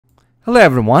Hello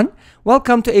everyone,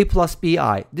 welcome to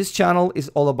aplusbi. This channel is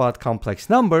all about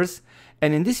complex numbers,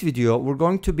 and in this video we're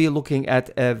going to be looking at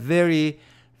a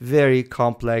very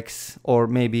complex, or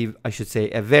maybe I should say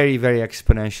a very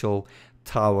exponential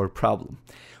tower problem.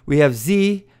 We have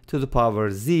z to the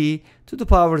power z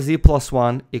plus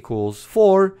 1 equals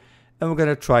 4, and we're going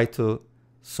to try to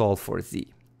solve for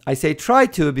z. I say try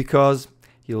to because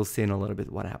you'll see in a little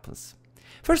bit what happens.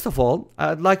 First of all,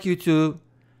 I'd like you to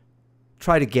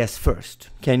try to guess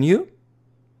first. Can you?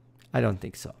 I don't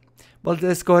think so. But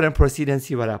let's go ahead and proceed and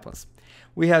see what happens.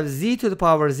 We have z to the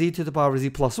power z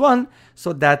plus 1,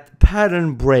 so that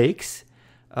pattern breaks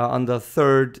on the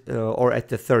third or at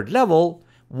the third level.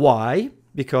 Why?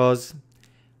 Because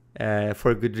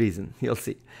for a good reason. You'll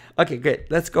see. Okay,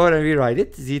 great. Let's go ahead and rewrite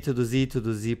it. Z to the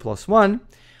z plus 1.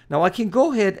 Now I can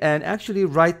go ahead and actually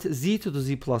write z to the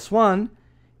z plus 1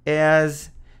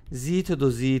 as z to the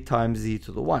z times z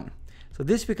to the 1. So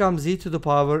this becomes z to the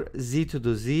power z to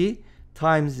the z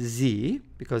times z,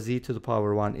 because z to the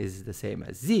power 1 is the same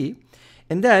as z.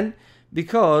 And then,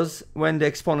 because when the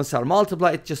exponents are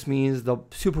multiplied, it just means the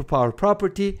superpower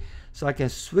property. So I can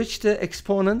switch the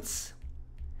exponents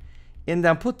and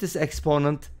then put this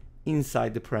exponent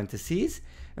inside the parentheses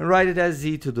and write it as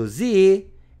z to the z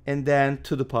and then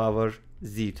to the power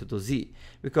z to the z,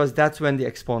 because that's when the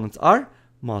exponents are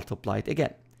multiplied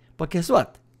again. But guess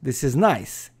what? This is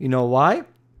nice. You know why?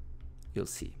 You'll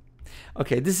see.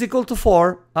 Okay, this is equal to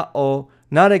 4. Uh-oh,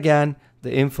 not again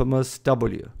the infamous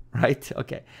w, right?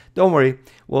 Okay, don't worry.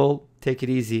 We'll take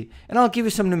it easy. And I'll give you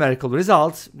some numerical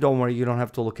results. Don't worry, you don't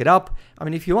have to look it up. I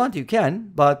mean, if you want, you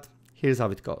can, but here's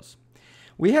how it goes.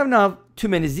 We have now too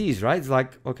many z's, right? It's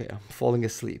like, okay, I'm falling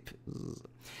asleep.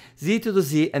 Z to the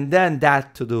z, and then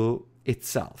that to the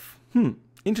itself.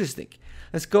 Interesting.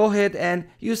 Let's go ahead and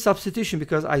use substitution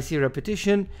because I see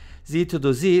repetition. Z to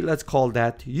the z, let's call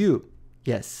that u.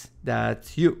 Yes,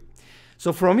 that's u.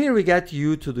 So from here we get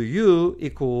u to the u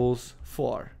equals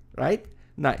 4, right?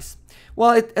 Nice.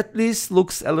 Well, it at least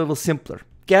looks a little simpler.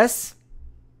 Guess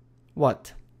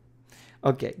what?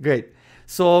 Okay, great.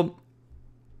 So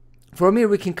from here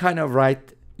we can kind of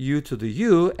write u to the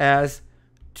u as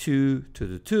 2 to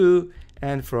the 2,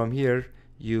 and from here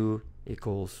u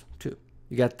equals 2.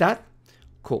 You got that?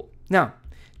 Cool. Now,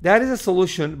 that is a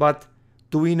solution, but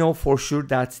do we know for sure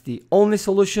that's the only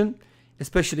solution?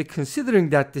 Especially considering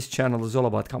that this channel is all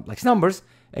about complex numbers,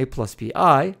 aplusbi,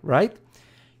 right?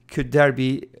 Could there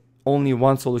be only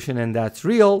one solution and that's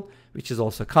real, which is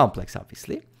also complex,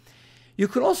 obviously? You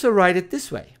could also write it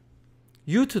this way.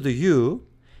 U to the u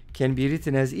can be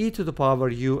written as e to the power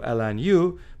u ln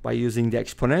u by using the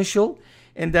exponential.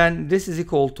 And then this is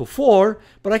equal to 4,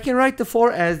 but I can write the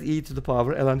 4 as e to the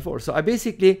power ln 4. So I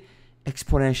basically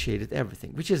exponentiated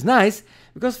everything, which is nice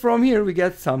because from here we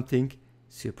get something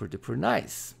super duper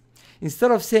nice.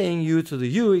 Instead of saying u to the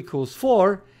u equals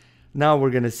 4, now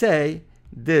we're going to say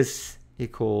this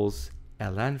equals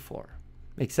ln 4.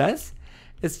 Make sense?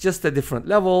 It's just a different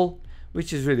level,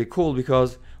 which is really cool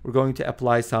because we're going to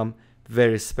apply some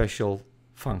very special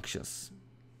functions.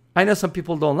 I know some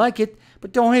people don't like it,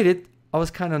 but don't hate it. I was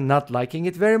kind of not liking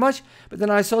it very much, but then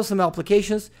I saw some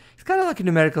applications. It's kind of like a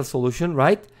numerical solution,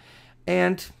 right?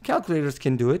 And calculators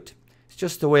can do it. It's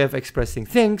just a way of expressing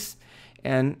things,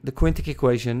 and the quintic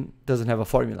equation doesn't have a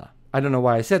formula. I don't know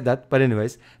why I said that, but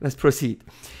anyways, let's proceed.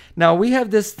 Now we have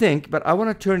this thing, but I want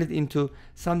to turn it into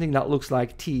something that looks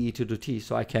like t to the t,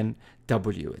 so I can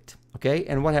w it, okay?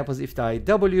 And what happens if I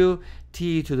w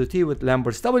t to the t with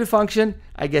Lambert's w function?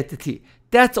 I get the t.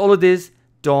 That's all it is.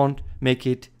 Don't make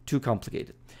it too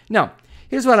complicated. Now,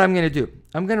 here's what I'm going to do.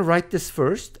 I'm going to write this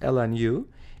first, ln u,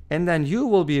 and then u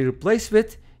will be replaced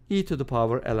with e to the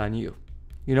power ln u.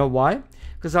 You know why?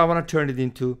 Because I want to turn it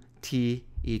into t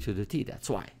e to the t. That's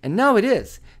why. And now it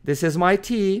is. This is my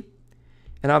t,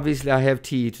 and obviously I have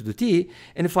t e to the t.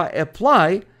 And if I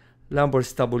apply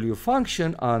Lambert's w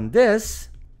function on this,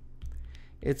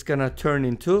 it's going to turn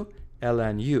into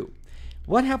ln u.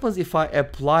 What happens if I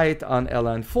apply it on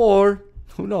ln 4?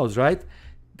 Who knows, right?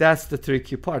 That's the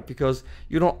tricky part, because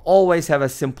you don't always have a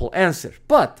simple answer.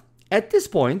 But at this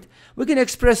point, we can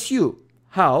express u.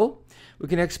 How? We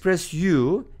can express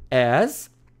u as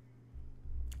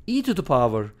e to the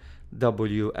power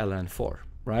w ln 4,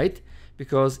 right?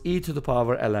 Because e to the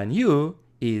power ln u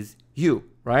is u,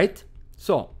 right?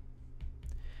 So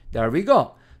there we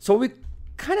go. So we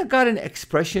kind of got an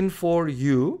expression for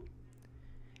u.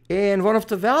 And one of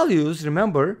the values,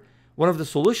 remember, one of the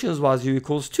solutions was u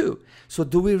equals 2. So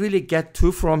do we really get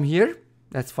 2 from here?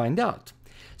 Let's find out.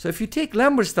 So if you take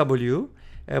Lambert's w,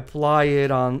 apply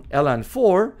it on ln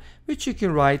 4, which you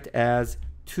can write as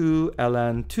 2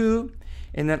 ln 2,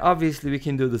 And then obviously we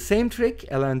can do the same trick,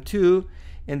 ln 2,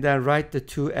 and then write the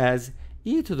 2 as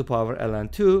e to the power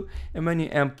ln 2. And when you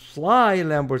apply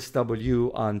Lambert's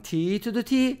W on t to the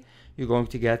t, you're going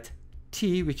to get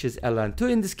t, which is ln 2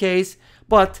 in this case.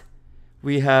 But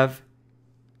we have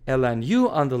ln u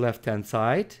on the left-hand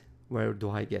side. Where do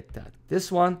I get that?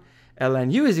 This one.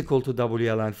 Ln u is equal to w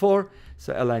ln 4.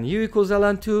 So ln u equals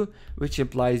ln 2, which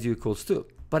implies u equals 2.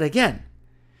 But again,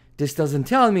 this doesn't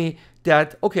tell me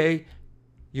that, okay,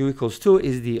 u equals 2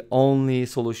 is the only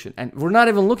solution. And we're not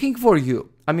even looking for u.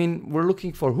 I mean, we're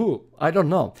looking for who? I don't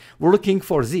know. We're looking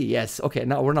for z. Yes. Okay,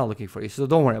 now we're not looking for u, so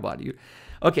don't worry about u.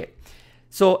 Okay,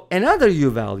 so another u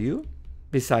value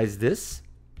besides this,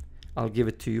 I'll give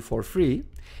it to you for free,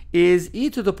 is e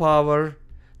to the power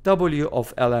w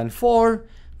of ln 4,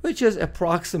 which is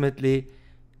approximately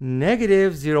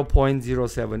negative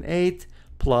 0.078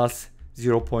 plus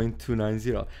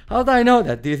 0.290. How do I know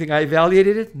that? Do you think I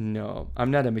evaluated it? No, I'm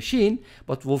not a machine,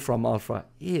 but Wolfram Alpha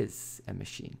is a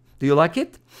machine. Do you like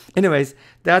it? Anyways,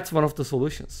 that's one of the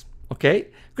solutions. Okay,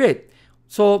 great.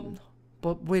 So,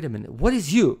 but wait a minute. What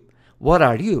is u? What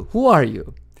are you? Who are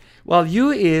you? Well,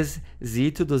 u is z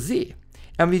to the z.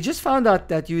 And we just found out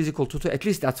that u is equal to 2. At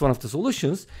least that's one of the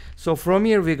solutions. So from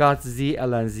here we got z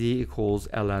ln z equals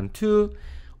ln 2,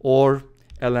 or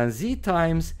ln z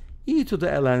times e to the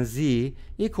ln z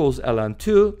equals ln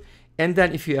 2. And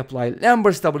then if you apply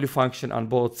Lambert's W function on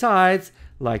both sides,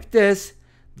 like this,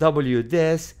 w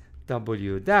this,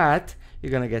 w that,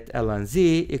 you're going to get ln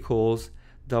z equals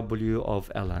w of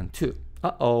ln 2.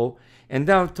 Uh-oh. And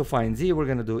now to find z, we're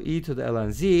going to do e to the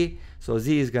ln z. So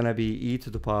z is going to be e to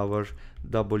the power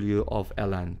w of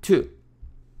ln 2.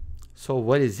 So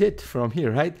what is it from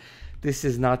here, right? This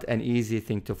is not an easy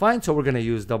thing to find. So we're going to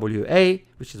use WA,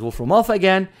 which is Wolfram Alpha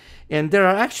again. And there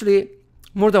are actually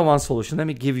more than one solution. Let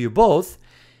me give you both.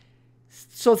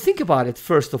 So think about it,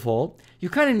 first of all. You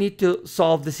kind of need to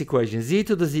solve this equation. Z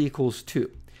to the z equals 2.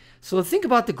 So think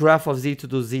about the graph of z to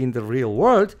the z in the real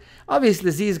world.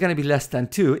 Obviously, z is going to be less than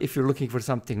 2 if you're looking for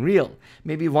something real.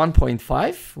 Maybe 1.5,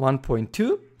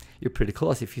 1.2. You're pretty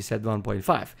close if you said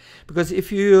 1.5. Because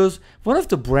if you use one of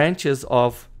the branches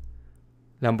of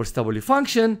Lambert's W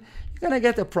function, you're going to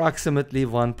get approximately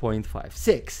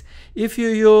 1.56. If you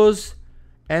use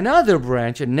another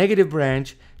branch, a negative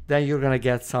branch, then you're going to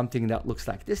get something that looks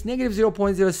like this. Negative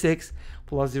 0.06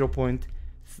 plus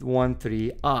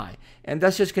 0.13i. And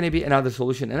that's just going to be another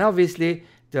solution. And obviously,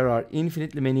 there are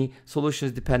infinitely many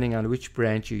solutions depending on which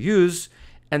branch you use,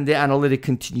 and the analytic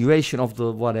continuation of the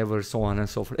whatever, so on and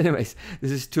so forth. Anyways,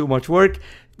 this is too much work.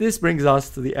 This brings us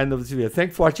to the end of this video.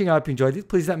 Thanks for watching. I hope you enjoyed it.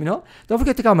 Please let me know. Don't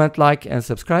forget to comment, like, and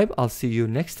subscribe. I'll see you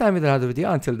next time with another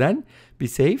video. Until then, be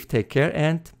safe, take care,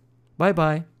 and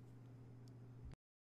bye-bye.